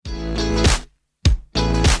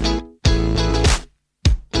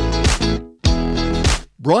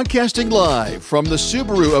Broadcasting live from the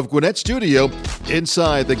Subaru of Gwinnett studio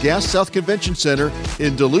inside the Gas South Convention Center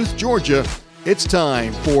in Duluth, Georgia, it's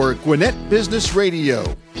time for Gwinnett Business Radio.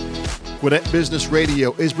 Gwinnett Business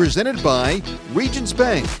Radio is presented by Regions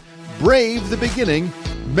Bank, Brave the Beginning,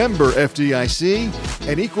 member FDIC,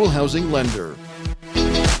 and equal housing lender.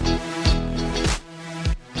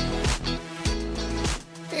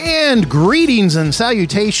 And greetings and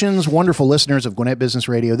salutations, wonderful listeners of Gwinnett Business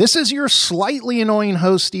Radio. This is your slightly annoying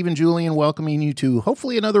host, Stephen Julian, welcoming you to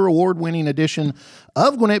hopefully another award-winning edition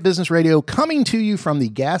of Gwinnett Business Radio, coming to you from the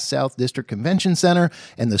Gas South District Convention Center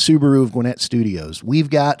and the Subaru of Gwinnett studios. We've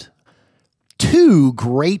got two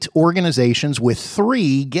great organizations with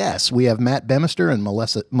three guests. We have Matt Bemister and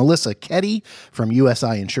Melissa Ketty from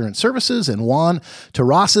USI Insurance Services and Juan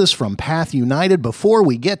Terrazas from Path United. Before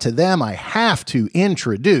we get to them, I have to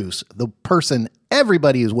introduce the person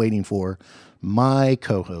everybody is waiting for, my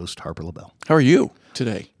co-host, Harper LaBelle. How are you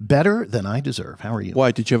today? Better than I deserve. How are you?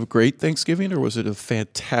 Why? Did you have a great Thanksgiving, or was it a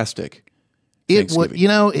fantastic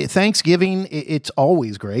Thanksgiving? Thanksgiving, it's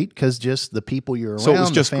always great because just the people you're around. So it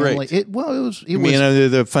was just family, great. It was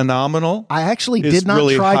the phenomenal? I actually did not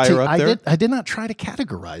really try to. I did not try to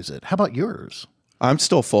categorize it. How about yours? I'm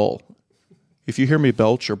still full. If you hear me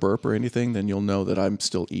belch or burp or anything, then you'll know that I'm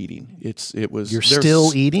still eating. You're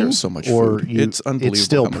still eating? There's so much food. It's unbelievable. It's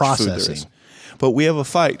still how much processing. food there is. But we have a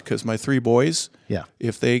fight because my three boys,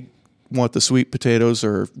 if they want the sweet potatoes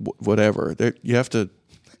or whatever, you have to.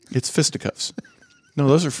 It's fisticuffs. No,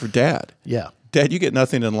 those are for Dad. Yeah. Dad, you get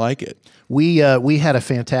nothing and like it. We had a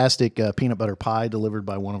fantastic peanut butter pie delivered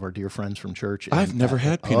by one of our dear friends from church. I've never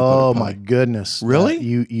had peanut butter pie. Oh my goodness! Really?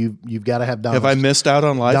 You've got to have Donna's. Have I missed out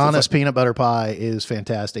on life? Donna's peanut butter pie is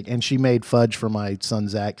fantastic, and she made fudge for my son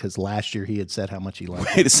Zach because last year he had said how much he liked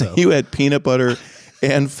it. Wait a second, you had peanut butter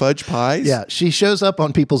and fudge pies? Yeah, she shows up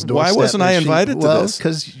on people's doorsteps. Why wasn't I invited to this?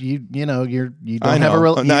 Because you don't I know. have a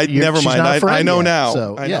real. Never mind. I know yet, now.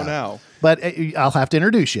 So, I know now. But I'll have to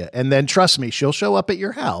introduce you. And then trust me, she'll show up at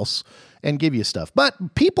your house and give you stuff.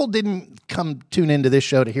 But people didn't come tune into this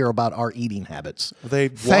show to hear about our eating habits. They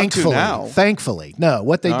want to now. Thankfully. No,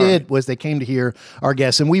 what they did was they came to hear our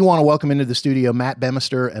guests. And we want to welcome into the studio Matt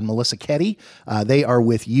Bemister and Melissa Ketty. They are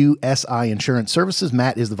with USI Insurance Services.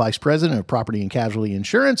 Matt is the Vice President of Property and Casualty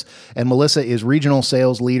Insurance. And Melissa is Regional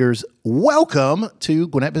Sales Leaders. Welcome to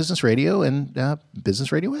Gwinnett Business Radio and Business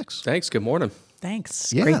RadioX. Thanks. Good morning.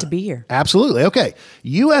 Thanks. Great to be here. Absolutely. Okay.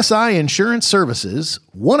 USI Insurance Services,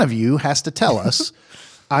 one of you has to tell us.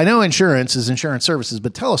 I know insurance is insurance services,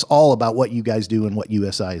 but tell us all about what you guys do and what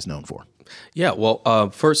USI is known for. Yeah. Well,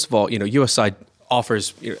 first of all, USI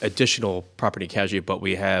offers additional property and casualty, but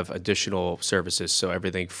we have additional services. So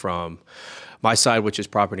everything from my side, which is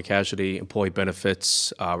property and casualty, employee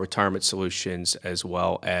benefits, retirement solutions, as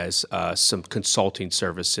well as some consulting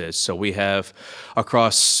services. So we have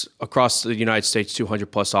across the United States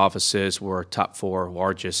 200 plus offices. We're top 4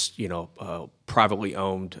 largest, privately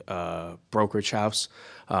owned brokerage house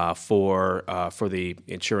for the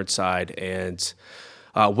insurance side. And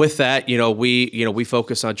with that, we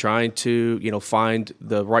focus on trying to find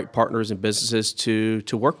the right partners and businesses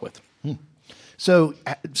to work with. So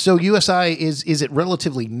USI is it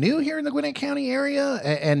relatively new here in the Gwinnett County area?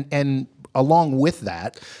 And along with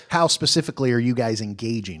that, how specifically are you guys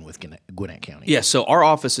engaging with Gwinnett County? Yeah, so our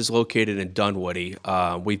office is located in Dunwoody.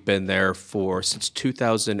 We've been there since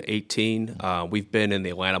 2018. We've been in the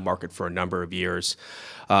Atlanta market for a number of years.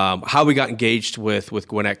 How we got engaged with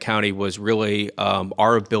Gwinnett County was really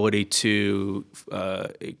our ability to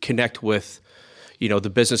connect with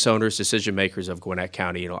the business owners, decision makers of Gwinnett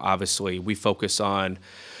County. Obviously we focus on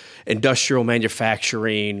industrial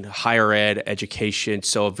manufacturing, higher ed, education,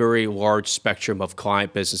 so a very large spectrum of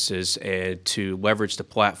client businesses, and to leverage the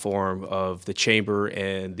platform of the chamber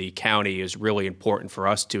and the county is really important for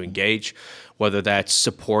us to engage, whether that's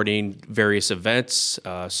supporting various events,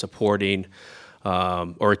 supporting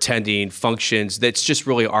or attending functions. That's just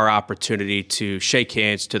really our opportunity to shake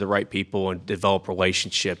hands to the right people and develop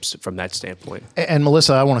relationships from that standpoint. And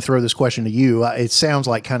Melissa, I want to throw this question to you. It sounds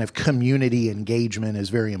like kind of community engagement is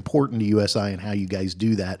very important to USI and how you guys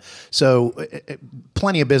do that. So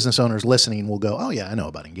plenty of business owners listening will go, oh yeah, I know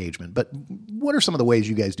about engagement. But what are some of the ways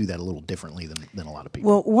you guys do that a little differently than a lot of people?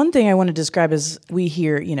 Well, one thing I want to describe is we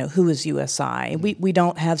hear, who is USI? We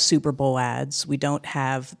don't have Super Bowl ads. We don't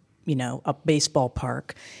have a baseball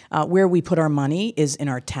park. Where we put our money is in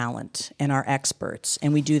our talent and our experts,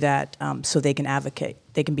 and we do that so they can advocate.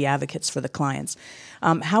 They can be advocates for the clients.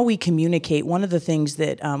 How we communicate, one of the things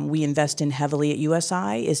that we invest in heavily at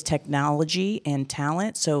USI is technology and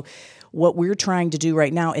talent. So what we're trying to do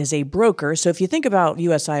right now as a broker, so if you think about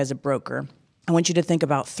USI as a broker, I want you to think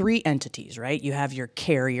about three entities, right? You have your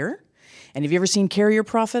carrier. And have you ever seen carrier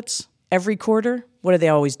profits? Every quarter, what are they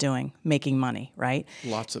always doing? Making money, right?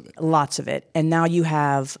 Lots of it. Lots of it. And now you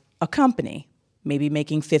have a company, maybe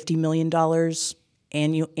making $50 million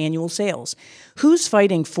annual sales. Who's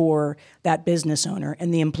fighting for that business owner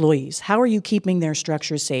and the employees? How are you keeping their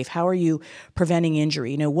structures safe? How are you preventing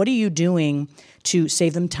injury? What are you doing to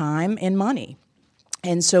save them time and money?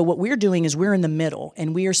 And so what we're doing is we're in the middle,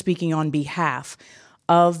 and we are speaking on behalf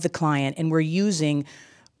of the client, and we're using,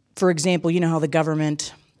 for example, you know how the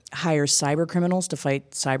government hires cyber criminals to fight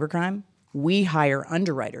cybercrime? We hire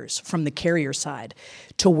underwriters from the carrier side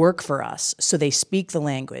to work for us. So they speak the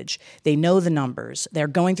language, they know the numbers, they're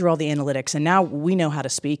going through all the analytics, and now we know how to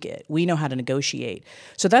speak it. We know how to negotiate.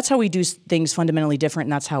 So that's how we do things fundamentally different,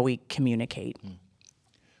 and that's how we communicate.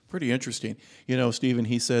 Pretty interesting. Stephen,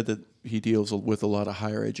 he said that he deals with a lot of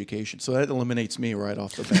higher education. So that eliminates me right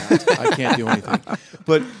off the bat. I can't do anything.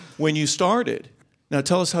 But when you started, now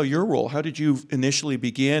tell us how did you initially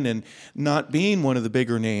begin, and not being one of the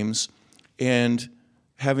bigger names and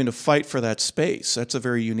having to fight for that space? That's a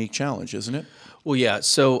very unique challenge, isn't it? Well, yeah.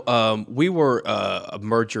 So we were a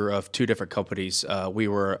merger of two different companies. We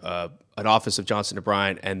were an office of Johnson &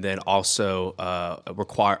 Bryant, and then also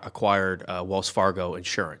acquired Wells Fargo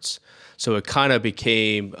Insurance. So it kind of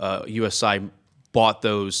became USI bought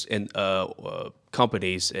those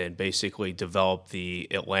companies and basically developed the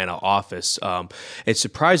Atlanta office. And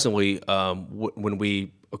surprisingly, when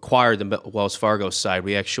we acquired the Wells Fargo side,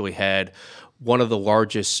 we actually had one of the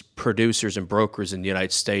largest producers and brokers in the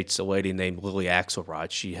United States, a lady named Lily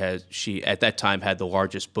Axelrod. She at that time had the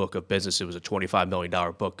largest book of business. It was a $25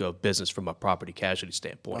 million book of business from a property casualty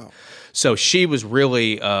standpoint. Wow. So she was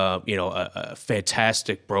really, a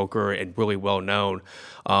fantastic broker and really well known.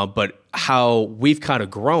 But how we've kind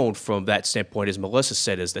of grown from that standpoint, as Melissa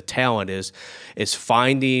said, is the talent is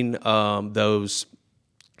finding those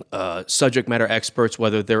subject matter experts,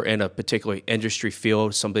 whether they're in a particular industry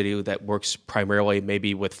field, somebody that works primarily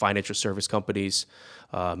maybe with financial service companies,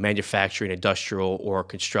 manufacturing, industrial, or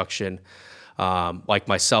construction. Like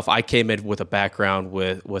myself, I came in with a background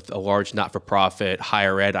with a large not-for-profit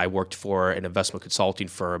higher ed. I worked for an investment consulting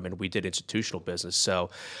firm, and we did institutional business. So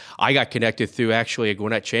I got connected through actually a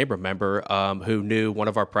Gwinnett Chamber member who knew one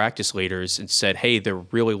of our practice leaders and said, hey, they're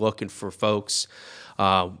really looking for folks.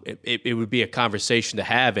 It would be a conversation to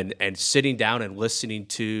have, and sitting down and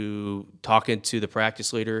talking to the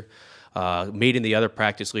practice leader, meeting the other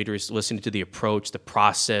practice leaders, listening to the approach, the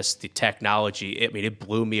process, the technology. It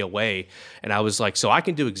blew me away. And I was like, so I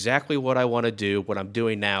can do exactly what I want to do, what I'm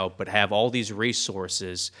doing now, but have all these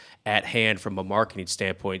resources at hand from a marketing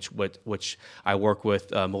standpoint, which I work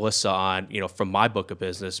with Melissa on, from my book of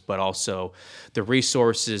business, but also the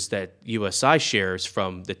resources that USI shares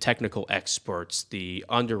from the technical experts, the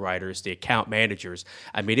underwriters, the account managers.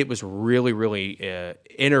 It was really, really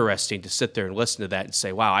interesting to sit there and listen to that and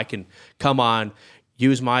say, wow, I can come on,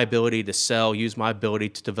 use my ability to sell, use my ability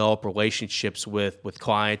to develop relationships with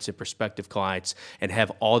clients and prospective clients, and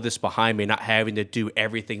have all this behind me, not having to do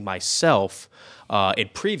everything myself in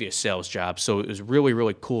previous sales jobs. So it was really,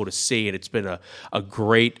 really cool to see, and it's been a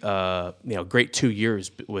great, great 2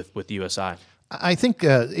 years with USI. I think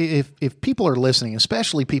if people are listening,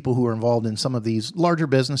 especially people who are involved in some of these larger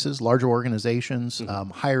businesses, larger organizations,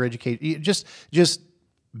 higher education, just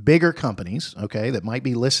bigger companies, okay, that might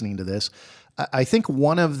be listening to this, I think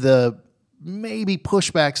one of the maybe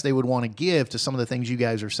pushbacks they would want to give to some of the things you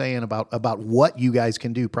guys are saying about what you guys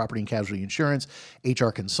can do, property and casualty insurance, HR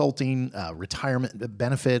consulting, retirement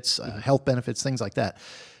benefits, health benefits, things like that.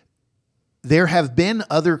 There have been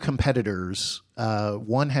other competitors,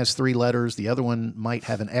 one has 3 letters, the other one might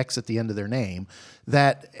have an X at the end of their name,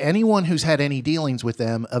 that anyone who's had any dealings with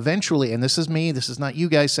them eventually, and this is me, this is not you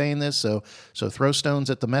guys saying this, so throw stones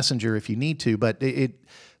at the messenger if you need to, but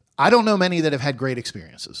I don't know many that have had great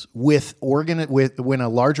experiences with when a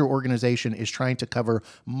larger organization is trying to cover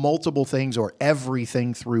multiple things or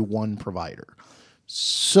everything through one provider.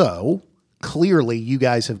 So clearly, you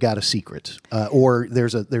guys have got a secret, or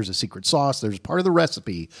there's a secret sauce. There's part of the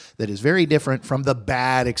recipe that is very different from the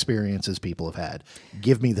bad experiences people have had.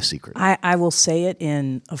 Give me the secret. I will say it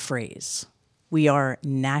in a phrase: we are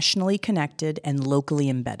nationally connected and locally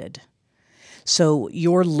embedded. So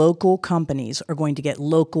your local companies are going to get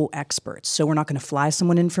local experts. So we're not going to fly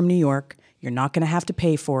someone in from New York. You're not going to have to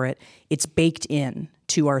pay for it. It's baked in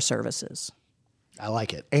to our services. I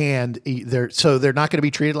like it. And they're not going to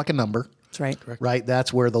be treated like a number. That's right. Correct. Right?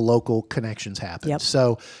 That's where the local connections happen. Yep.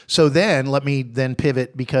 So then let me then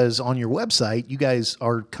pivot, because on your website, you guys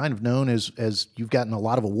are kind of known as you've gotten a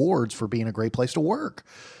lot of awards for being a great place to work.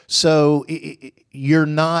 So you're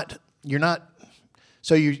not,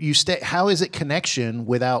 so you stay, how is it connection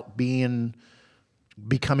without becoming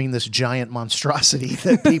this giant monstrosity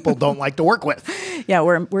that people don't like to work with? Yeah,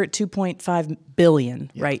 we're at 2.5 billion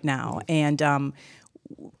right now, and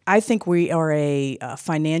I think we are a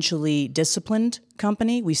financially disciplined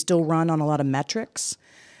company. We still run on a lot of metrics.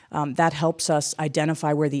 That helps us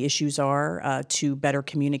identify where the issues are to better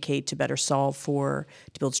communicate, to better solve to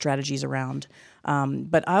build strategies around.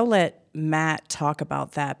 But I'll let Matt talk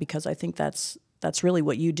about that, because I think that's really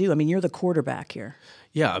what you do. I mean, you're the quarterback here.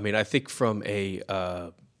 Yeah, I mean, I think from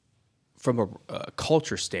a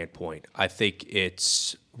culture standpoint, I think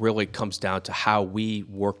it's really comes down to how we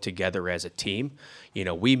work together as a team. You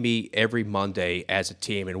know, we meet every Monday as a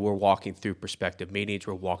team, and we're walking through prospective meetings.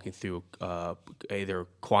 We're walking through either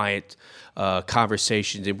client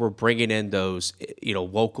conversations, and we're bringing in those,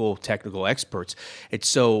 local technical experts. And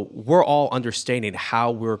so we're all understanding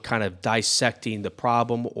how we're kind of dissecting the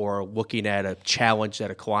problem or looking at a challenge that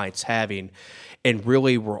a client's having, and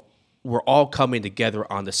really we're all coming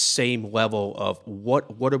together on the same level of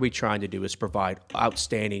what are we trying to do is provide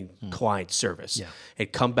outstanding client service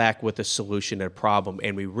and come back with a solution and a problem.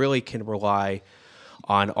 And we really can rely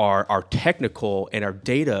on our technical and our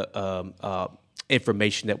data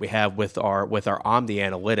information that we have with our Omni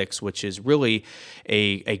Analytics, which is really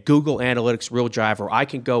a Google Analytics real driver. I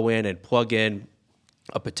can go in and plug in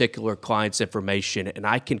a particular client's information, and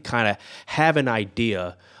I can kind of have an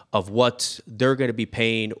idea of what they're going to be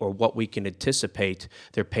paying or what we can anticipate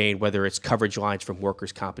they're paying, whether it's coverage lines from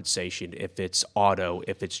workers' compensation, if it's auto,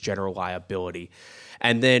 if it's general liability.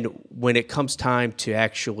 And then when it comes time to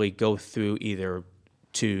actually go through either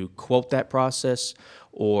to quote that process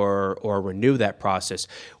or renew that process,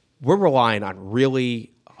 we're relying on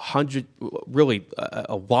really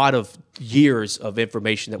a lot of years of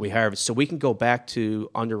information that we have. So we can go back to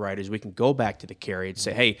underwriters, we can go back to the carrier and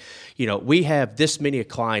say, hey, we have this many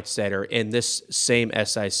clients that are in this same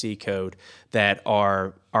SIC code that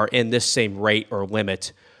are in this same rate or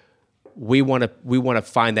limit. We want to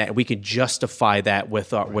find that, and we can justify that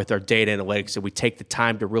with our data analytics, and we take the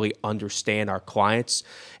time to really understand our clients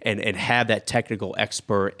and have that technical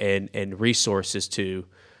expert and resources to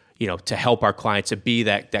help our clients and be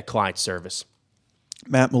that client service.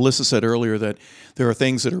 Matt, Melissa said earlier that there are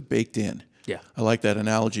things that are baked in. Yeah. I like that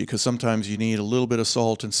analogy, because sometimes you need a little bit of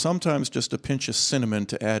salt and sometimes just a pinch of cinnamon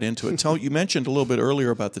to add into it. You mentioned a little bit earlier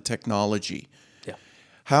about the technology. Yeah.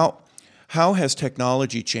 How has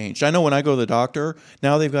technology changed? I know when I go to the doctor,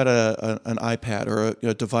 now they've got an iPad or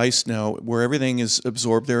a device now where everything is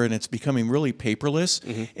absorbed there, and it's becoming really paperless.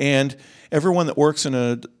 Mm-hmm. And everyone that works in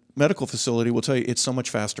a medical facility will tell you it's so much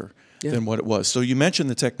faster than what it was. So you mentioned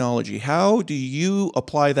the technology. How do you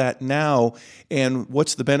apply that now, and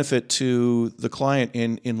what's the benefit to the client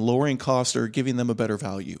in lowering costs or giving them a better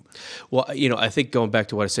value? Well, I think going back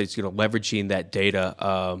to what I said, leveraging that data,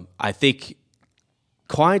 I think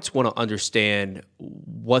clients want to understand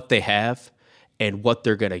what they have and what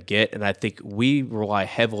they're going to get. And I think we rely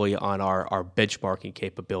heavily on our benchmarking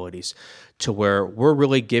capabilities to where we're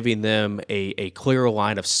really giving them a clear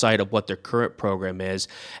line of sight of what their current program is,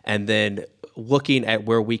 and then looking at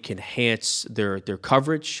where we can enhance their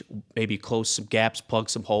coverage, maybe close some gaps, plug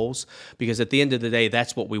some holes, because at the end of the day,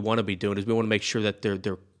 that's what we want to be doing, is we want to make sure that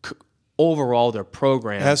their overall their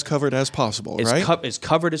program as covered as possible, right? As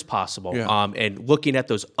covered as possible, and looking at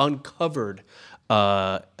those uncovered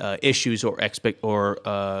issues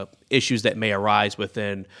or issues that may arise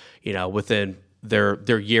within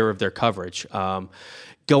their year of their coverage.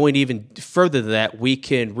 Going even further than that, we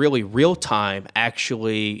can really real time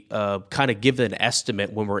actually kind of give an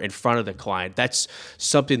estimate when we're in front of the client. That's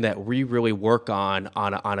something that we really work on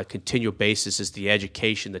a continual basis, is the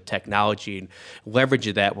education, the technology, and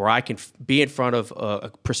leveraging that, where I can be in front of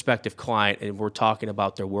a prospective client and we're talking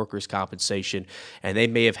about their workers' compensation, and they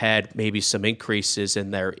may have had maybe some increases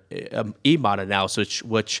in their EMOD analysis,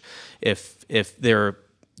 which if they're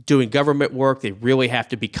doing government work, they really have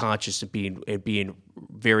to be conscious of being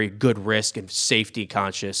very good risk and safety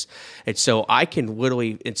conscious. And so I can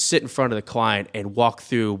literally sit in front of the client and walk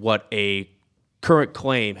through what a current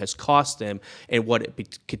claim has cost them and what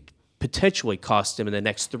it could potentially cost them in the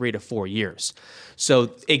next 3 to 4 years.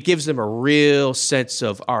 So it gives them a real sense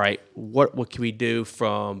of, all right, what can we do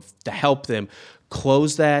to help them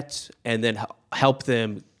close that, and then help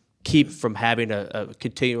them keep from having a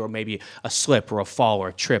continue or maybe a slip or a fall or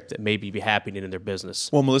a trip that may be happening in their business.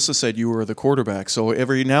 Well, Melissa said you were the quarterback, so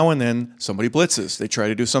every now and then somebody blitzes. They try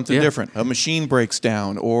to do something different. A machine breaks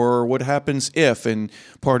down, or what happens if, and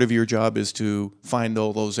part of your job is to find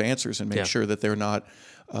all those answers and make sure that they're not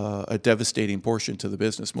a devastating portion to the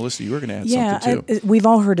business. Melissa, you were going to add something too. We've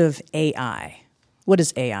all heard of AI. What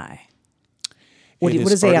is AI? What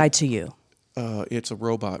is AI to you? It's a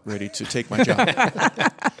robot ready to take my job.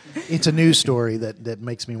 It's a news story that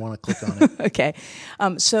makes me want to click on it. Okay.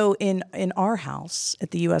 So in our house,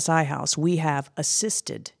 at the USI house, we have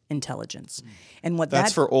assisted intelligence. And what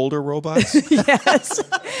That's for older robots? Yes.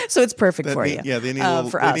 So it's perfect for you. Yeah, they need,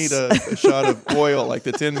 need a shot of oil like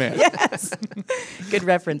the Tin Man. Yes. Good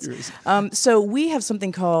reference. So we have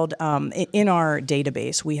something called, in our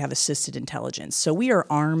database, we have assisted intelligence. So we are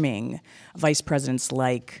arming vice presidents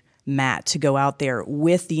like Matt to go out there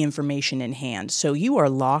with the information in hand. So you are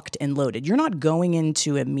locked and loaded. You're not going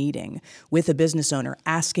into a meeting with a business owner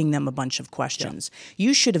asking them a bunch of questions. Yeah.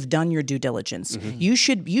 You should have done your due diligence. Mm-hmm. You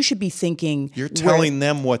should be thinking. You're telling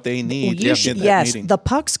them what they need in that meeting. The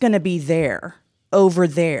puck's going to be there. Over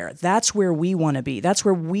there. That's where we want to be. That's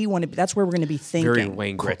where we want to be. That's where we're going to be thinking. Very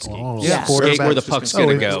Wayne Gretzky. Oh, yeah. Where the puck's going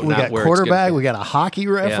to go. We got quarterback. We got a hockey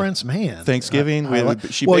reference. Yeah. Man. Thanksgiving.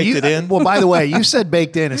 She baked it in. Well, by the way, you said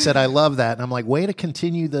baked in and said, I love that. And I'm like, way to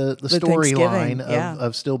continue the storyline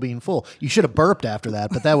of still being full. You should have burped after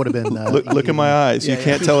that, but that would have been. Look in my eyes. You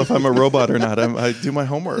can't tell if I'm a robot or not. I do my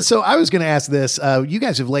homework. So I was going to ask this. You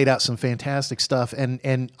guys have laid out some fantastic stuff.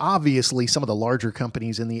 And obviously some of the larger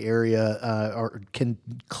companies in the area can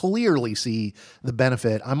clearly see the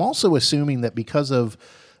benefit. I'm also assuming that because of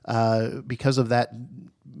that,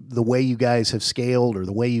 the way you guys have scaled or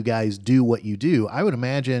the way you guys do what you do, I would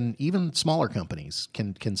imagine even smaller companies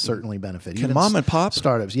can certainly benefit. Can even mom and pop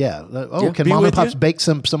startups? Yeah. Can mom and pops bake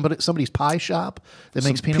somebody's pie shop that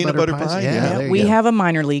makes peanut butter pies? Pie? Yeah. We have a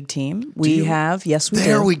minor league team.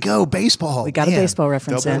 There we go. Baseball. We got a baseball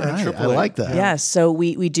reference in. Right. I like that. Yes. So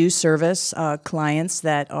we do service clients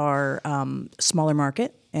that are smaller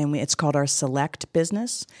market, and it's called our Select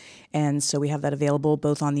business. And so we have that available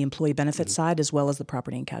both on the employee benefit side as well as the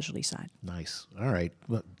property and casualty side. Nice. All right.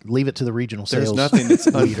 Well, leave it to the regional sales. There's nothing that's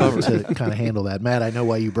uncovered to kind of handle that. Matt, I know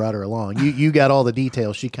why you brought her along. You got all the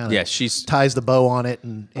details. She kind of ties the bow on it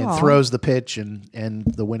and throws the pitch and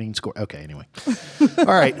the winning score. Okay, anyway. All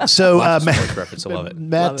right. So reference, I love it.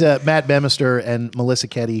 Matt Bemister and Melissa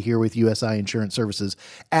Ketty here with USI Insurance Services.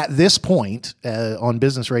 At this point on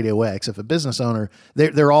Business RadioX, if a business owner,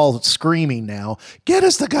 they're all screaming now, get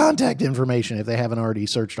us the contact information if they haven't already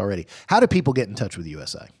searched already. How do people get in touch with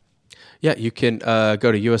USI? Yeah, you can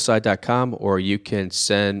go to usi.com or you can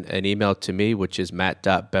send an email to me, which is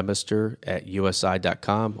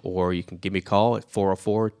matt.bemister@usi.com, or you can give me a call at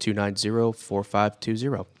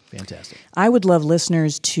 404-290-4520. Fantastic. I would love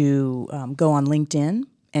listeners to go on LinkedIn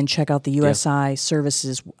and check out the USI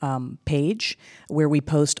Services page where we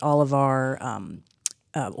post all of our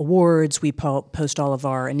awards, we post all of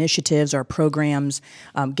our initiatives, our programs,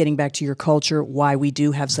 getting back to your culture, why we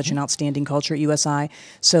do have such an outstanding culture at USI.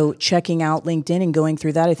 So checking out LinkedIn and going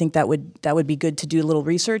through that, I think that would be good to do a little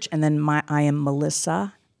research. And then I am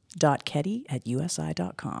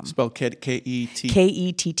melissa.ketty@usi.com. Spelled K-E-T.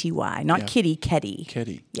 K-E-T-T-Y. Not Kitty, Ketty.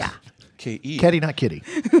 Ketty. Yeah. K-E. Ketty, not Kitty.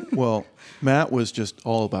 Well, Matt was just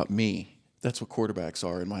all about me. That's what quarterbacks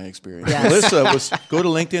are in my experience. Yes. Melissa go to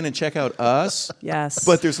LinkedIn and check out us. Yes.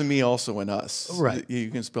 But there's a me also in us. Right. You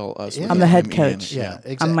can spell us. Yeah. I'm the head coach. Yeah,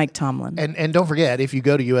 exactly. I'm Mike Tomlin. And don't forget, if you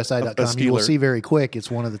go to usi.com, you will see very quick, it's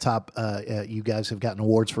one of the top, you guys have gotten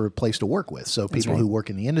awards for a place to work with. So people who work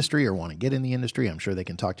in the industry or want to get in the industry, I'm sure they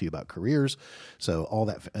can talk to you about careers. So all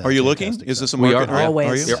that. Are you looking? Is this a market? Always.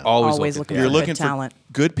 Are you? You're always looking. You're looking for talent.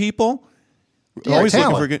 Good people? Yeah, always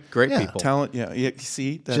talent. looking for great people. Talent, yeah.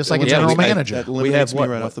 See, that, just like a general manager. That eliminates me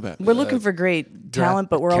right off the bat. We're looking for great talent,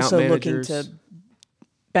 but we're also looking to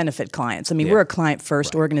benefit clients. I mean, we're a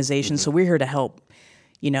client-first organization, so we're here to help,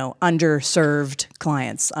 underserved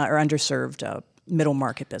clients or underserved middle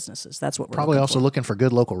market businesses. That's what we're probably also looking for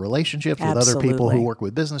good local relationships with other people who work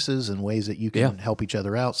with businesses and ways that you can help each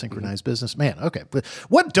other out, synchronize business. Man, okay, but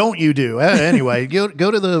what don't you do? Anyway, go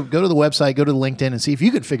to the website, go to the LinkedIn, and see if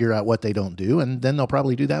you could figure out what they don't do, and then they'll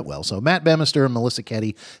probably do that well. So Matt Bemister and Melissa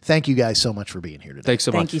Ketty, thank you guys so much for being here today. Thanks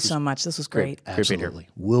so much. Thank you so much. This was great. Absolutely.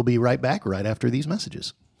 We'll be right back right after these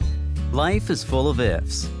messages. Life is full of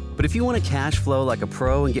ifs, but if you want to cash flow like a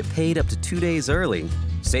pro and get paid up to 2 days early,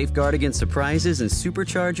 safeguard against surprises and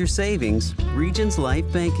supercharge your savings, Regions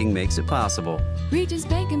Life Banking makes it possible. Regions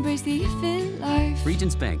Bank, embrace the if in life.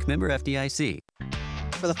 Regions Bank, member FDIC.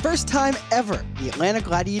 For the first time ever, the Atlanta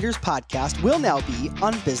Gladiators podcast will now be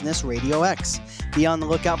on Business RadioX. Be on the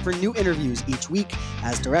lookout for new interviews each week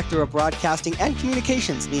as Director of Broadcasting and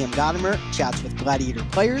Communications Liam Godimer chats with Gladiator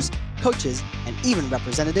players, coaches, and even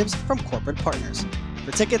representatives from corporate partners.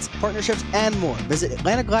 For tickets, partnerships, and more, visit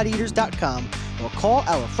atlantagladiators.com or call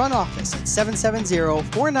our front office at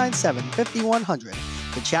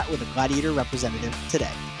 770-497-5100 to chat with a Gladiator representative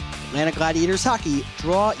today. Atlanta Gladiators Hockey,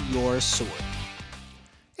 draw your sword.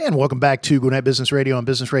 And welcome back to Gwinnett Business Radio on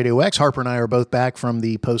Business Radio X. Harper and I are both back from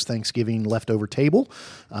the post-Thanksgiving leftover table,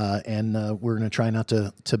 and we're going to try not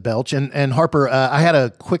to belch. And Harper, I had a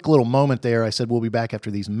quick little moment there. I said we'll be back after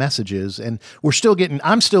these messages, and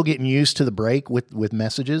I'm still getting used to the break with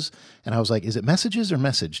messages. And I was like, is it messages or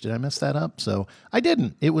message? Did I mess that up? So I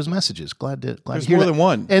didn't. It was messages. Glad to There's hear more that. than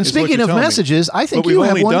one. And speaking of messages, I think you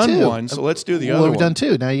have one too. We've only done one, so let's do the other one. We've done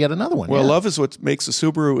two. Now you got another one. Well, yeah. love is what makes a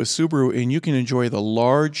Subaru, and you can enjoy the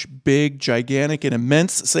large, big, gigantic, and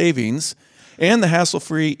immense savings and the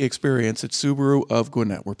hassle-free experience at Subaru of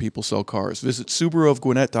Gwinnett, where people sell cars. Visit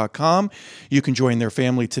SubaruofGwinnett.com. You can join their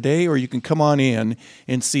family today, or you can come on in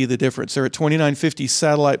and see the difference. They're at 2950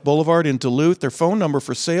 Satellite Boulevard in Duluth. Their phone number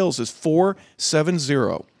for sales is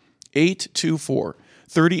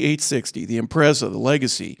 470-824-3860. The Impreza, the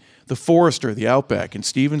Legacy, the Forester, the Outback, and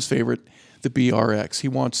Steven's favorite, the BRX. He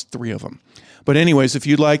wants 3 of them. But anyways, if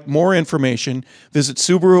you'd like more information, visit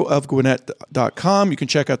SubaruofGwinnett.com. You can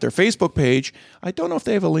check out their Facebook page. I don't know if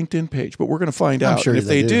they have a LinkedIn page, but we're going to find out. Sure and if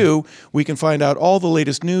they do, we can find out all the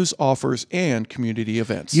latest news, offers, and community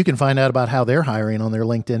events. You can find out about how they're hiring on their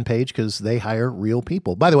LinkedIn page because they hire real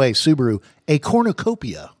people. By the way, Subaru, a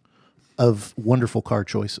cornucopia of wonderful car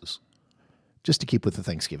choices, just to keep with the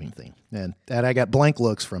Thanksgiving theme. And I got blank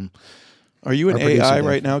looks from... Are you an AI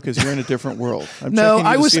right now? Because you're in a different world. No,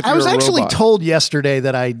 I was actually told yesterday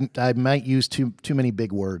that I might use too many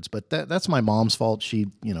big words, but that's my mom's fault. She,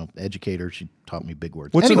 educator, she taught me big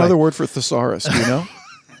words. What's another word for thesaurus? Do you know?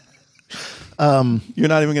 You're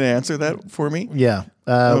not even going to answer that for me? Yeah.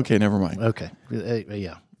 Okay, never mind. Okay.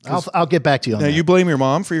 Yeah. I'll get back to you on that. Now, you blame your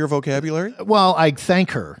mom for your vocabulary? Well, I thank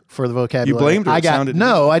her for the vocabulary. You blamed her. I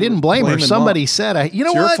didn't blame her. Somebody mom. said, you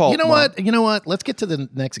know what? Let's get to the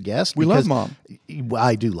next guest. We love Mom.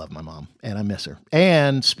 I do love my mom, and I miss her.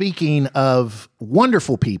 And speaking of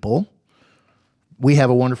wonderful people, we have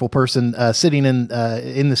a wonderful person sitting in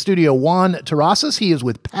the studio, Juan Terrazas. He is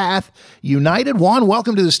with Path United. Juan,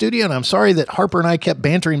 welcome to the studio, and I'm sorry that Harper and I kept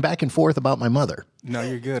bantering back and forth about my mother. No,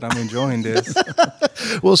 you're good. I'm enjoying this.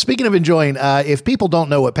 Well, speaking of enjoying, if people don't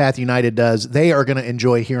know what Path United does, they are going to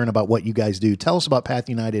enjoy hearing about what you guys do. Tell us about Path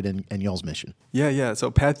United and y'all's mission. Yeah.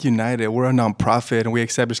 So Path United, we're a nonprofit, and we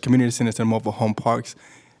establish community centers and mobile home parks.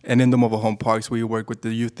 And in the mobile home parks, we work with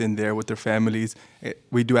the youth in there, with their families.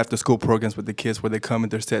 We do after-school programs with the kids where they come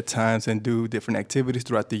at their set times and do different activities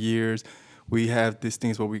throughout the years. We have these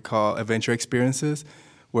things what we call adventure experiences,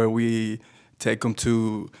 where we take them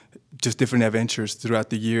to just different adventures throughout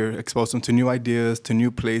the year, expose them to new ideas, to new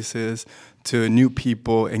places, to new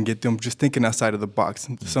people, and get them just thinking outside of the box,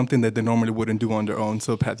 something that they normally wouldn't do on their own.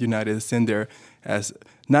 So Path United is in there as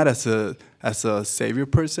not as a savior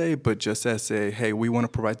per se, but just as hey, we want to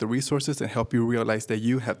provide the resources and help you realize that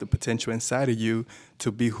you have the potential inside of you to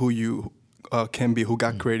be who you can be, who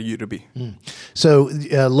God created you to be. So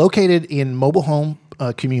located in mobile home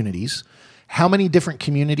communities, how many different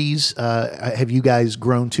communities have you guys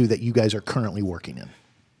grown to that you guys are currently working in?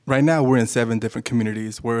 Right now, we're in 7 different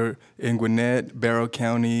communities. We're in Gwinnett, Barrow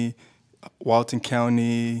County, Walton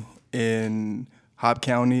County, in Hobb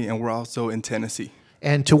County, and we're also in Tennessee.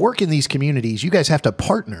 And to work in these communities, you guys have to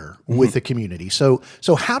partner with the community. So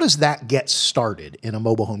how does that get started in a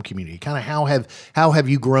mobile home community? Kind of how have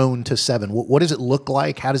you grown to 7? What does it look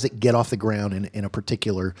like? How does it get off the ground in a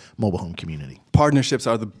particular mobile home community? Partnerships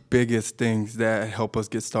are the biggest things that help us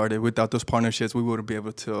get started. Without those partnerships, we wouldn't be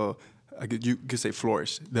able to, you could say,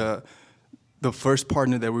 flourish. The first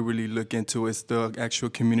partner that we really look into is the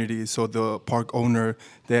actual community. So the park owner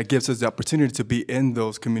that gives us the opportunity to be in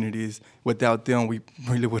those communities. Without them, we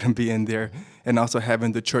really wouldn't be in there. And also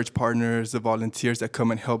having the church partners, the volunteers that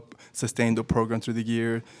come and help sustain the program through the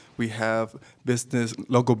year. We have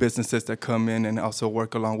local businesses that come in and also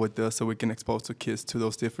work along with us so we can expose the kids to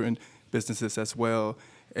those different businesses as well.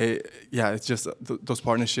 It's just those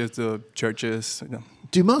partnerships, the churches.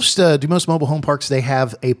 Do most mobile home parks, they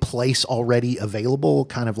have a place already available,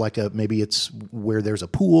 kind of like maybe it's where there's a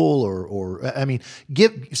pool or I mean,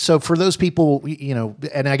 so for those people,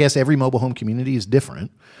 and I guess every mobile home community is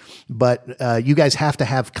different, but you guys have to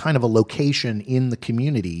have kind of a location in the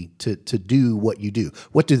community to do what you do.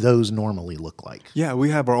 What do those normally look like? Yeah, we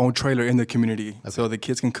have our own trailer in the community, so the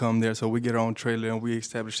kids can come there. So we get our own trailer and we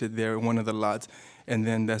establish it there in one of the lots. And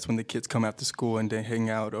then that's when the kids come after school and they hang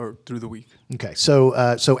out or through the week. Okay, so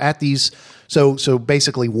at these, so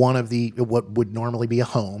basically one of the what would normally be a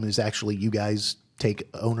home is actually you guys take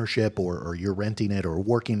ownership or you're renting it or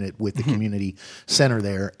working it with the community center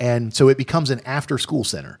there, and so it becomes an after school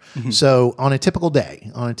center. So on a typical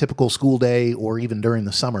day, on a typical school day, or even during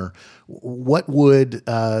the summer, what would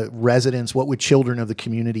residents, what would children of the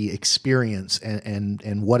community experience,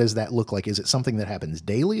 and what does that look like? Is it something that happens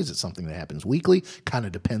daily? Is it something that happens weekly? Kind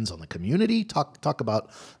of depends on the community. Talk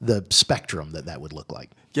about the spectrum that would look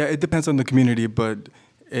like. Yeah, it depends on the community, but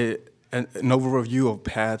an overview of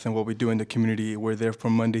PATH and what we do in the community. We're there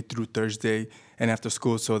from Monday through Thursday and after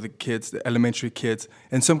school. So the kids, the elementary kids,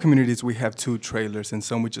 in some communities we have 2 trailers and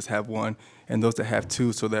some we just have 1. And those that have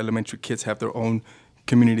 2, so the elementary kids have their own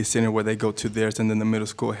community center where they go to theirs, and then the middle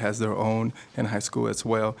school has their own, and high school as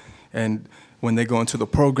well. And when they go into the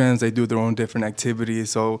programs, they do their own different activities.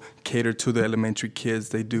 So cater to the elementary kids.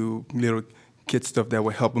 They do little kid stuff that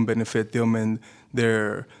will help them benefit them in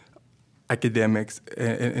their academics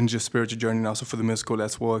and just spiritual journey, and also for the middle school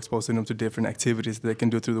as well, exposing them to different activities that they can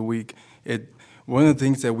do through the week. One of the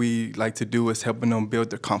things that we like to do is helping them build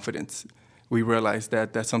their confidence. We realize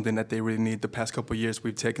that that's something that they really need. The past couple of years,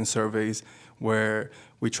 we've taken surveys where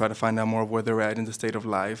we try to find out more of where they're at in the state of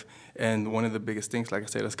life. And one of the biggest things, like I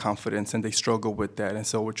said, is confidence, and they struggle with that. And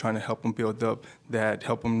so we're trying to help them build up that,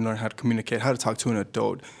 help them learn how to communicate, how to talk to an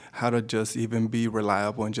adult, how to just even be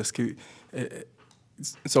reliable and just keep...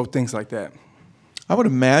 So things like that. I would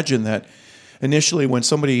imagine that initially when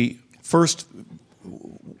somebody first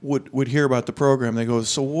would hear about the program, they go,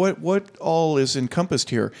 so what all is encompassed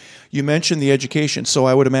here? You mentioned the education, so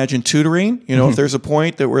I would imagine tutoring. If there's a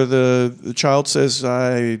point that where the child says,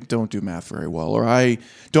 I don't do math very well, or I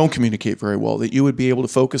don't communicate very well, that you would be able to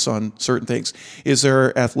focus on certain things. Is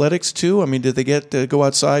there athletics too? I mean, did they get to go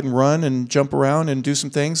outside and run and jump around and do some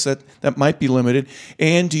things that might be limited?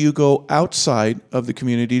 And do you go outside of the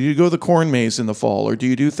community? Do you go to the corn maze in the fall, or do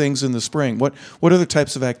you do things in the spring? What other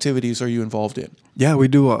types of activities are you involved in? Yeah, we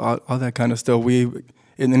do all that kind of stuff.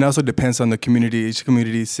 And it also depends on the community. Each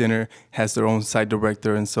community center has their own site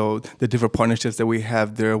director, and so the different partnerships that we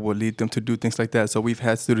have there will lead them to do things like that. So we've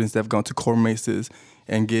had students that have gone to corn mazes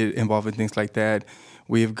and get involved in things like that.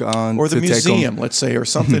 We've gone or the to museum, let's say, or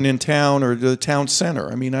something in town, or the town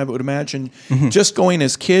center. I mean, I would imagine just going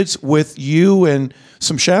as kids with you and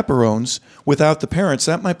some chaperones without the parents,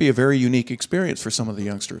 that might be a very unique experience for some of the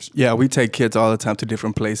youngsters. Yeah, we take kids all the time to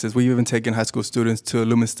different places. We've even taken high school students to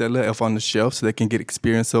Lumistella, Elf on the Shelf, so they can get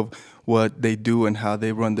experience of what they do and how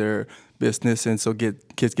they run their business, and so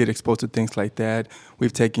kids get exposed to things like that.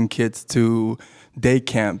 We've taken kids to day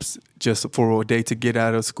camps just for a day to get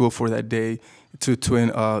out of school for that day. To Twin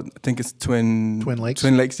Lakes.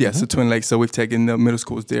 Twin Lakes, yes, to Twin Lakes. So we've taken the middle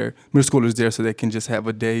schoolers there so they can just have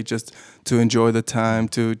a day just to enjoy the time,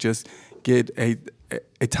 to just get a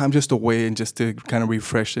time just away and just to kind of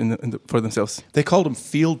refresh for themselves. They called them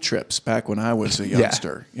field trips back when I was a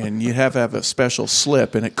youngster. And you have to have a special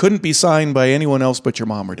slip, and it couldn't be signed by anyone else but your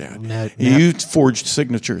mom or dad. You forged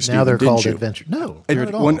signatures, now Stephen, they're called you? adventure. No,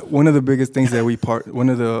 one of the biggest things that one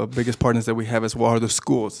of the biggest partners that we have as well are the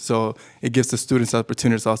schools. So it gives the students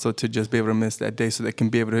opportunities also to just be able to miss that day, so they can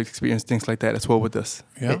be able to experience things like that as well with us.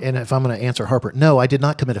 Yeah. And if I'm going to answer Harper, no, I did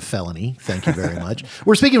not commit a felony. Thank you very much.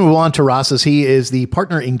 We're speaking with Juan Terrazas. He is the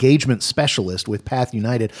partner engagement specialist with PATH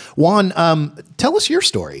United. Juan, tell us your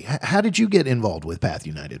story. How did you get involved with PATH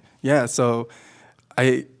United? Yeah, so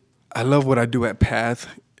I love what I do at PATH.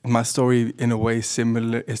 My story, in a way, is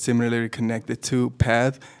similarly connected to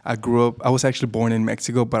PATH. I was actually born in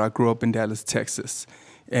Mexico, but I grew up in Dallas, Texas.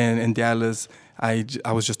 And in Dallas, I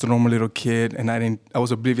was just a normal little kid, and I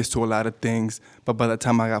was oblivious to a lot of things. But by the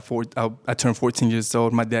time I turned 14 years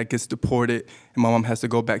old, my dad gets deported, and my mom has to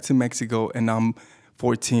go back to Mexico, and I'm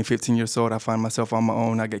 14, 15 years old. I find myself on my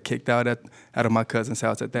own. I get kicked out of my cousin's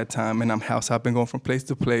house at that time, and I'm house hopping, going from place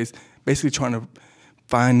to place, basically trying to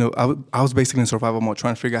I was basically in survival mode,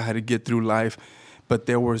 trying to figure out how to get through life. But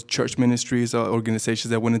there were church ministries, organizations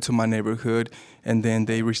that went into my neighborhood, and then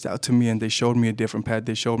they reached out to me and they showed me a different path.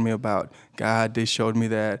 They showed me about God. They showed me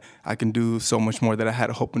that I can do so much more, that I had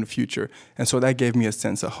a hope in the future. And so that gave me a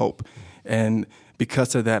sense of hope. And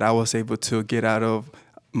because of that, I was able to get out of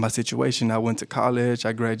my situation. I went to college.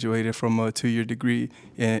 I graduated from a 2-year degree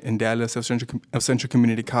in Dallas of Central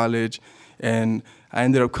Community College. And I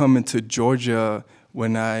ended up coming to Georgia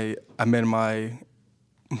when I met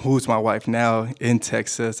who's my wife now, in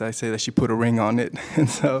Texas. I say that she put a ring on it. And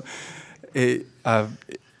so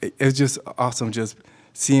it's just awesome just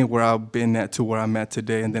seeing where I've been at to where I'm at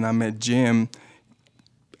today. And then I met Jim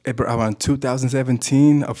around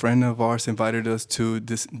 2017. A friend of ours invited us to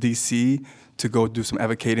D.C. to go do some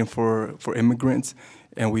advocating for immigrants.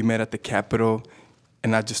 And we met at the Capitol.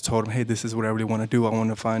 And I just told him, hey, this is what I really want to do. I want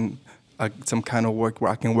to find some kind of work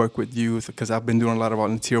where I can work with youth, because I've been doing a lot of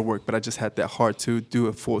volunteer work, but I just had that heart to do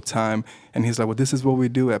it full time. And he's like, well, this is what we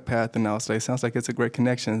do at PATH. And I was like, sounds like it's a great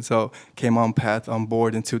connection. So came on PATH on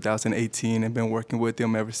board in 2018 and been working with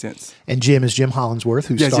him ever since. And Jim is Jim Hollinsworth,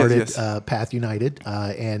 who started yes. PATH United,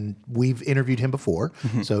 and we've interviewed him before.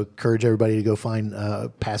 Mm-hmm. So encourage everybody to go find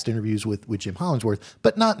past interviews with Jim Hollinsworth,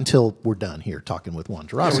 but not until we're done here talking with Juan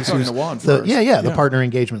Terrazas. We're talking to Juan first. The partner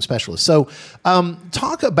engagement specialist. So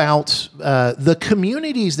talk about the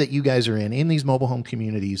communities that you guys are in these mobile home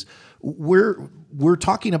communities. We're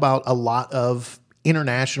talking about a lot of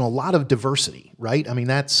international, a lot of diversity, right? I mean,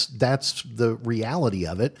 that's the reality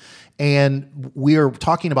of it. And we are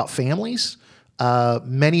talking about families,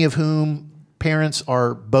 many of whom parents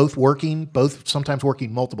are both sometimes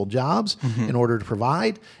working multiple jobs in order to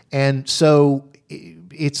provide. And so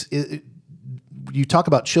you talk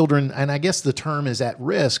about children, and I guess the term is at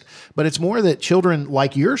risk, but it's more that children,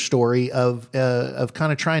 like your story of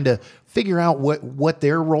kind of trying to figure out what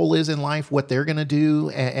their role is in life, what they're going to do.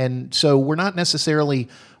 And so we're not necessarily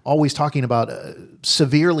always talking about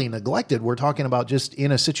severely neglected. We're talking about just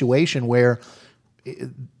in a situation where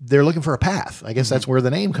they're looking for a path. I guess that's where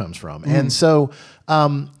the name comes from. And so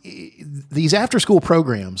these after-school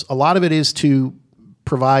programs, a lot of it is to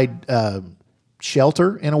provide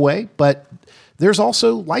shelter in a way, but there's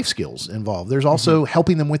also life skills involved. There's also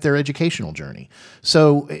helping them with their educational journey.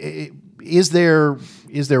 So is there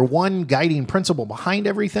one guiding principle behind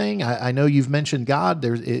everything? I know you've mentioned God.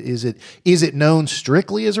 Is it known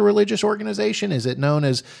strictly as a religious organization? Is it known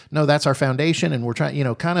as, no, that's our foundation, and we're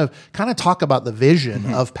trying, kind of talk about the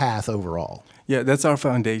vision of PATH overall? Yeah, that's our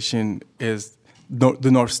foundation. Is the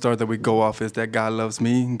North Star that we go off is that God loves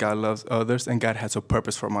me, God loves others, and God has a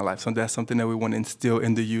purpose for my life. So that's something that we want to instill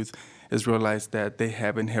in the youth, is realize that they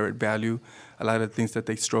have inherent value. A lot of the things that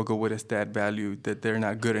they struggle with is that value, that they're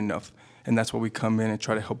not good enough. And that's where we come in and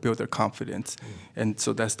try to help build their confidence. And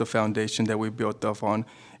so that's the foundation that we built up on.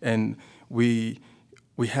 And we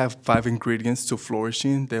have 5 ingredients to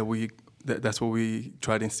flourishing that's what we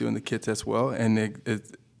try to instill in the kids as well. And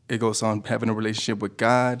it goes on having a relationship with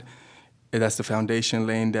God. And that's the foundation,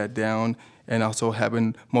 laying that down, and also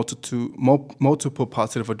having multiple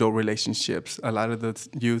positive adult relationships. A lot of the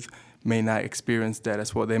youth may not experience that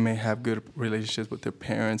as well. They may have good relationships with their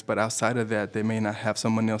parents, but outside of that, they may not have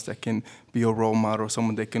someone else that can be a role model,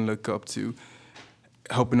 someone they can look up to,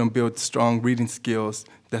 helping them build strong reading skills.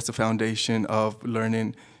 That's the foundation of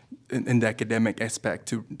learning in the academic aspect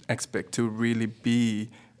to really be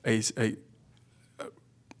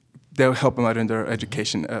they'll help them out in their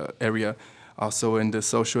education area. Also in the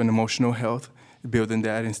social and emotional health, building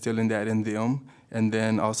that, instilling that in them, and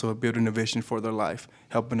then also building a vision for their life,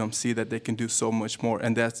 helping them see that they can do so much more.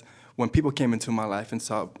 And that's when people came into my life and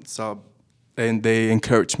saw and they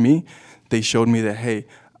encouraged me. They showed me that, hey,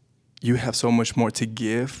 you have so much more to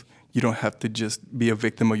give. You don't have to just be a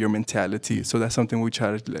victim of your mentality. So that's something we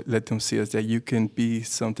try to let them see, is that you can be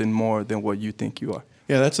something more than what you think you are.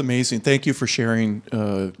 Yeah, that's amazing. Thank you for sharing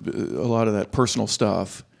a lot of that personal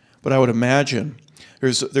stuff. But I would imagine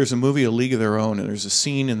there's a movie, A League of Their Own, and there's a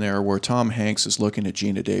scene in there where Tom Hanks is looking at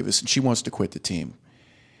Gina Davis, and she wants to quit the team.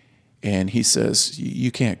 And he says,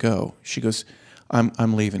 "You can't go." She goes,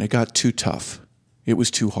 I'm leaving. It got too tough. It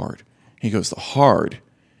was too hard." He goes, "The hard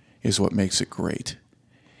is what makes it great."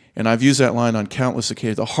 And I've used that line on countless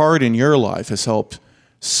occasions. The hard in your life has helped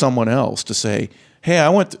someone else to say, "Hey,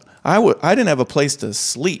 I didn't have a place to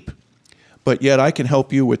sleep, but yet I can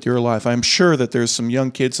help you with your life." I'm sure that there's some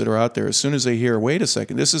young kids that are out there, as soon as they hear, wait a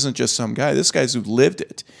second, this isn't just some guy. This guy's who lived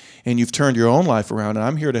it, and you've turned your own life around, and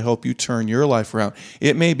I'm here to help you turn your life around.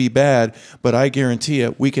 It may be bad, but I guarantee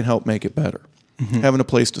you we can help make it better. Having a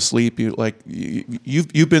place to sleep,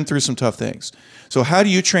 you've been through some tough things. So how do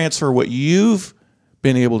you transfer what you've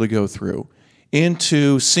been able to go through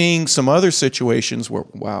into seeing some other situations where,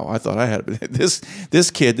 wow, I thought I had it.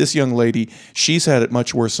 This young lady, she's had it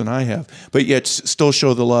much worse than I have, but yet still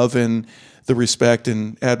show the love and the respect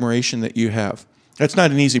and admiration that you have. That's not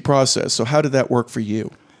an easy process. So how did that work for you?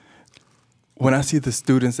 when I see the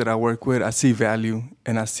students that I work with, I see value,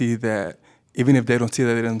 and I see that even if they don't see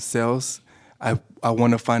that themselves, I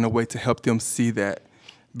want to find a way to help them see that,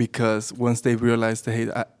 because once they realize that,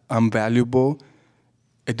 hey, I'm valuable,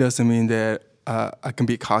 it doesn't mean that I can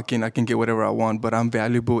be cocky and I can get whatever I want, but I'm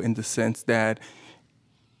valuable in the sense that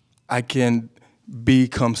I can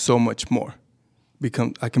become so much more.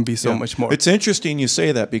 I can be so much more. It's interesting you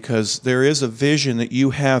say that, because there is a vision that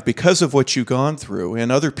you have because of what you've gone through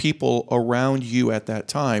and other people around you at that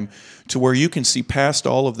time, to where you can see past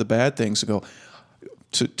all of the bad things and go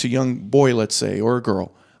to young boy, let's say, or a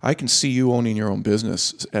girl, I can see you owning your own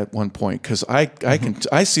business at one point, because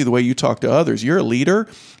I see the way you talk to others. You're a leader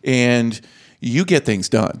and you get things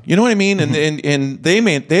done. You know what I mean? And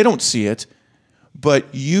they don't see it,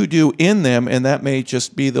 but you do in them, and that may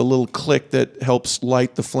just be the little click that helps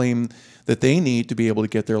light the flame that they need to be able to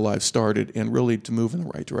get their lives started and really to move in the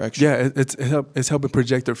right direction. Yeah, it's helping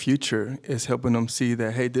project their future. It's helping them see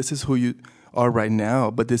that, hey, this is who you are right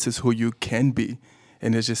now, but this is who you can be.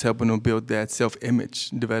 And it's just helping them build that self-image,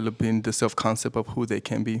 developing the self-concept of who they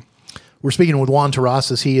can be. We're speaking with Juan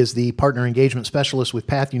Terrazas. He is the partner engagement specialist with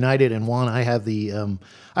Path United. And Juan, I have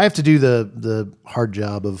I have to do the hard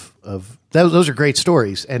job of those are great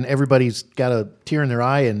stories, and everybody's got a tear in their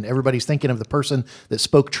eye, and everybody's thinking of the person that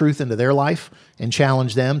spoke truth into their life and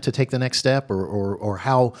challenged them to take the next step,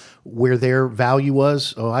 or where their value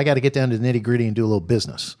was. Oh, I got to get down to the nitty gritty and do a little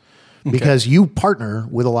business. Because you partner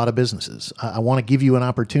with a lot of businesses. I want to give you an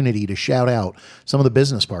opportunity to shout out some of the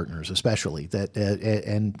business partners, especially that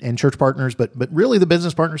and church partners, but really the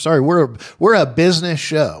business partners. Sorry, we're a business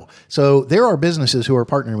show, so there are businesses who are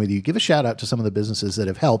partnering with you. Give a shout out to some of the businesses that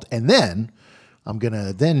have helped, and then I'm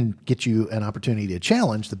gonna get you an opportunity to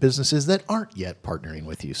challenge the businesses that aren't yet partnering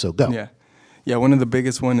with you. So go. Yeah. One of the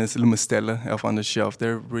biggest one is Lumistella, Elf on the Shelf.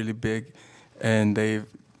 They're really big, and they've.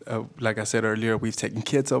 Like I said earlier, we've taken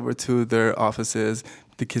kids over to their offices.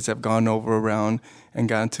 The kids have gone over around and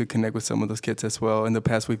gotten to connect with some of those kids as well. In the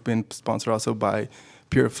past, we've been sponsored also by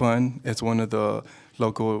Pure Fun. It's one of the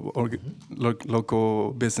local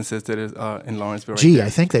businesses that is in Lawrenceville. Gee, I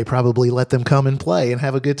think they probably let them come and play and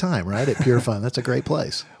have a good time, right? At Pure Fun. That's a great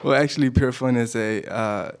place. Well, actually, Pure Fun is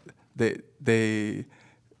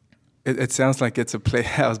It sounds like it's a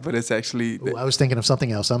playhouse, but it's actually... I was thinking of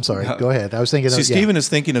something else. I'm sorry. Go ahead. I was thinking of... Stephen is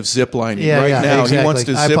thinking of ziplining right now. Exactly. He wants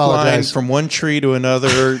to zip line from one tree to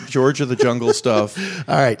another, George of the Jungle stuff.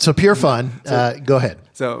 All right. So Pure Fun. Go ahead.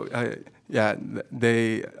 So,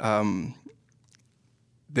 they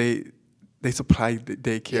supply the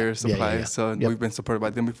daycare supplies. So we've been supported by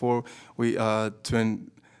them before. We Twin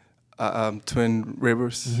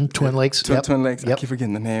Rivers. Twin Lakes. Twin Lakes. I keep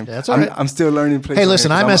forgetting the name. That's all right. I'm still learning places. Hey,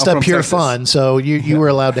 listen, I messed up Pure Fun, so you were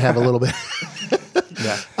allowed to have a little bit.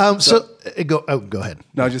 Go ahead.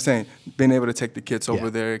 No, I was just saying, being able to take the kids over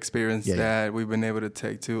there, experience that. We've been able to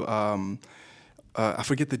take to, I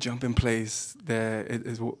forget the jumping place that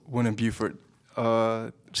is one in Beaufort.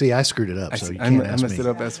 See, I screwed it up, so you can't ask me. I messed it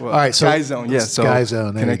up as well. All right, so Sky Zone, yes. Sky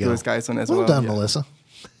Zone, there you go. Connect with Sky Zone as well. Well done, Melissa.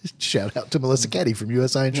 Shout out to Melissa Ketty from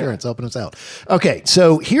USI Insurance helping us out. Okay,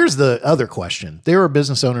 so here's the other question. There are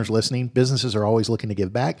business owners listening. Businesses are always looking to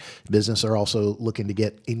give back. Businesses are also looking to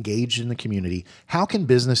get engaged in the community. How can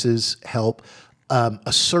businesses help?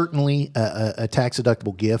 Certainly a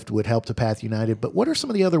tax-deductible gift would help to Path United, but what are some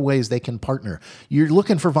of the other ways they can partner? You're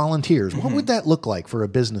looking for volunteers. What would that look like for a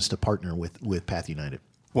business to partner with Path United?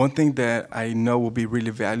 One thing that I know will be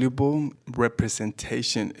really valuable,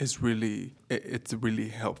 representation is really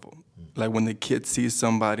helpful. Like when the kid sees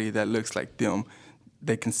somebody that looks like them,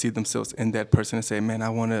 they can see themselves in that person and say, man,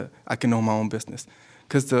 I can own my own business.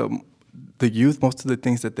 Because the youth, most of the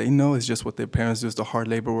things that they know is just what their parents do, is the hard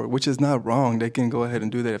labor work, which is not wrong. They can go ahead and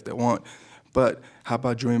do that if they want. But how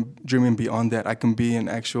about dreaming beyond that? I can be an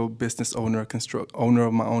actual business owner, owner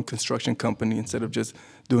of my own construction company instead of just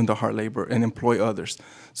doing the hard labor and employ others.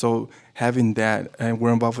 So having that, and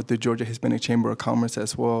we're involved with the Georgia Hispanic Chamber of Commerce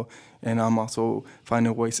as well. And I'm also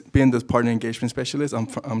finding ways, being the partner engagement specialist,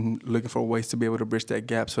 I'm looking for ways to be able to bridge that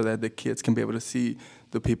gap so that the kids can be able to see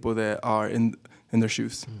the people that are in their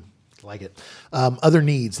shoes. Like it. Other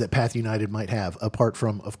needs that Path United might have, apart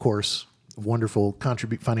from, of course, wonderful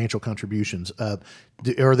financial contributions.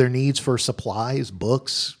 Are there needs for supplies,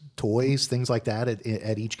 books, toys, things like that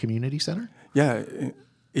at each community center? Yeah,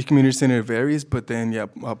 each community center varies, but then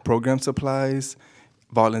program supplies,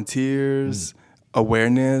 volunteers,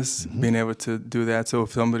 awareness, being able to do that. So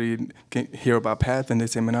if somebody can hear about PATH and they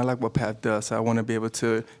say, man, I like what PATH does, so I want to be able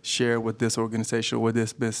to share with this organization, with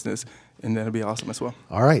this business, and that'll be awesome as well.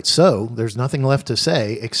 All right, so there's nothing left to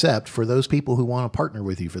say except for those people who want to partner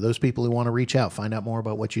with you, for those people who want to reach out, find out more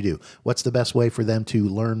about what you do. What's the best way for them to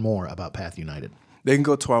learn more about PATH United? They can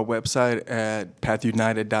go to our website at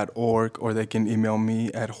pathunited.org, or they can email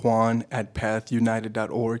me at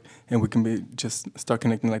juan@pathunited.org, and we can just start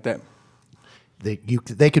connecting like that.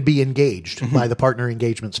 They could be engaged by the partner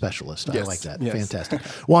engagement specialist. Yes. I like that. Yes. Fantastic.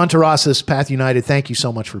 Juan Terrazas, PATH United, thank you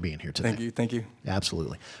so much for being here today. Thank you.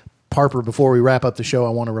 Absolutely. Harper, before we wrap up the show,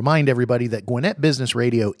 I want to remind everybody that Gwinnett Business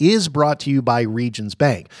Radio is brought to you by Regions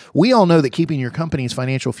Bank. We all know that keeping your company's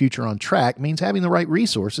financial future on track means having the right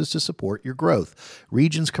resources to support your growth.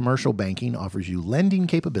 Regions Commercial Banking offers you lending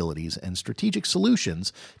capabilities and strategic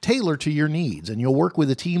solutions tailored to your needs, and you'll work with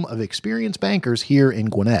a team of experienced bankers here in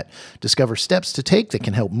Gwinnett. Discover steps to take that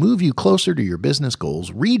can help move you closer to your business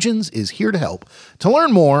goals. Regions is here to help. To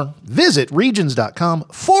learn more, visit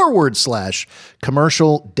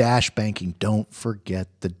regions.com/commercial-banking. Don't forget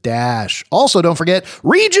the dash. Also, don't forget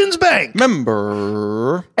Regions Bank.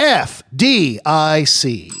 Member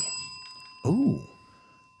FDIC. Ooh.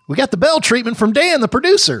 We got the bell treatment from Dan, the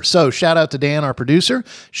producer. So shout out to Dan, our producer.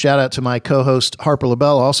 Shout out to my co-host, Harper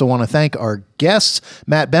LaBelle. I also want to thank our guests,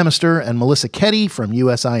 Matt Bemister and Melissa Ketty from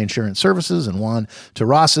USI Insurance Services, and Juan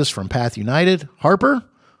Terrazas from PATH United. Harper,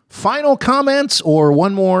 final comments or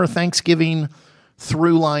one more Thanksgiving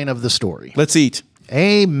through line of the story? Let's eat.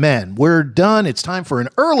 Amen. We're done. It's time for an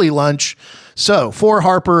early lunch. So for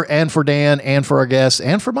Harper and for Dan and for our guests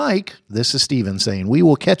and for Mike, this is Steven saying we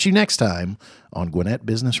will catch you next time on Gwinnett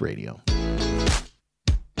Business Radio.